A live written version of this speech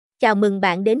Chào mừng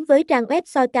bạn đến với trang web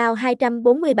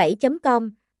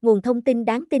Soicau247.com, nguồn thông tin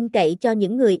đáng tin cậy cho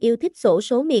những người yêu thích xổ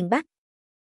số miền Bắc.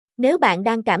 Nếu bạn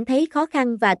đang cảm thấy khó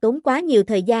khăn và tốn quá nhiều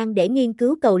thời gian để nghiên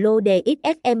cứu cầu lô đề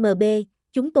XSMB,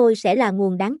 chúng tôi sẽ là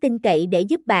nguồn đáng tin cậy để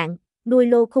giúp bạn nuôi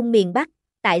lô khung miền Bắc.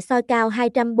 Tại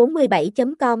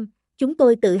Soicau247.com, chúng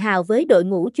tôi tự hào với đội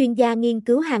ngũ chuyên gia nghiên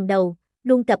cứu hàng đầu,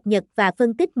 luôn cập nhật và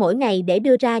phân tích mỗi ngày để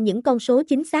đưa ra những con số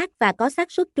chính xác và có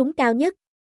xác suất trúng cao nhất.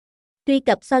 Truy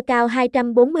cập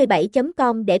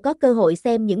Soicau247.com để có cơ hội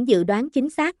xem những dự đoán chính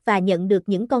xác và nhận được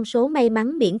những con số may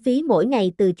mắn miễn phí mỗi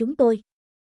ngày từ chúng tôi.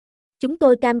 Chúng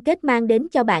tôi cam kết mang đến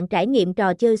cho bạn trải nghiệm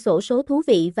trò chơi xổ số thú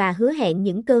vị và hứa hẹn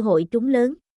những cơ hội trúng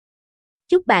lớn.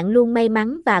 Chúc bạn luôn may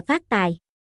mắn và phát tài.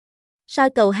 Soi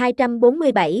cầu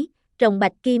 247, rồng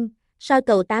bạch kim, soi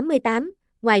cầu 88,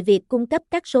 ngoài việc cung cấp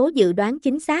các số dự đoán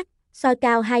chính xác,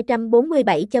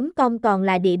 Soicau247.com còn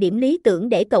là địa điểm lý tưởng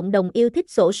để cộng đồng yêu thích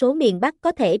xổ số miền Bắc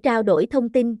có thể trao đổi thông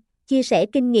tin, chia sẻ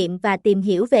kinh nghiệm và tìm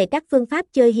hiểu về các phương pháp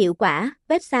chơi hiệu quả.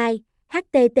 Website: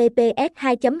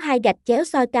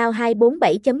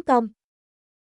 https://soicau247.com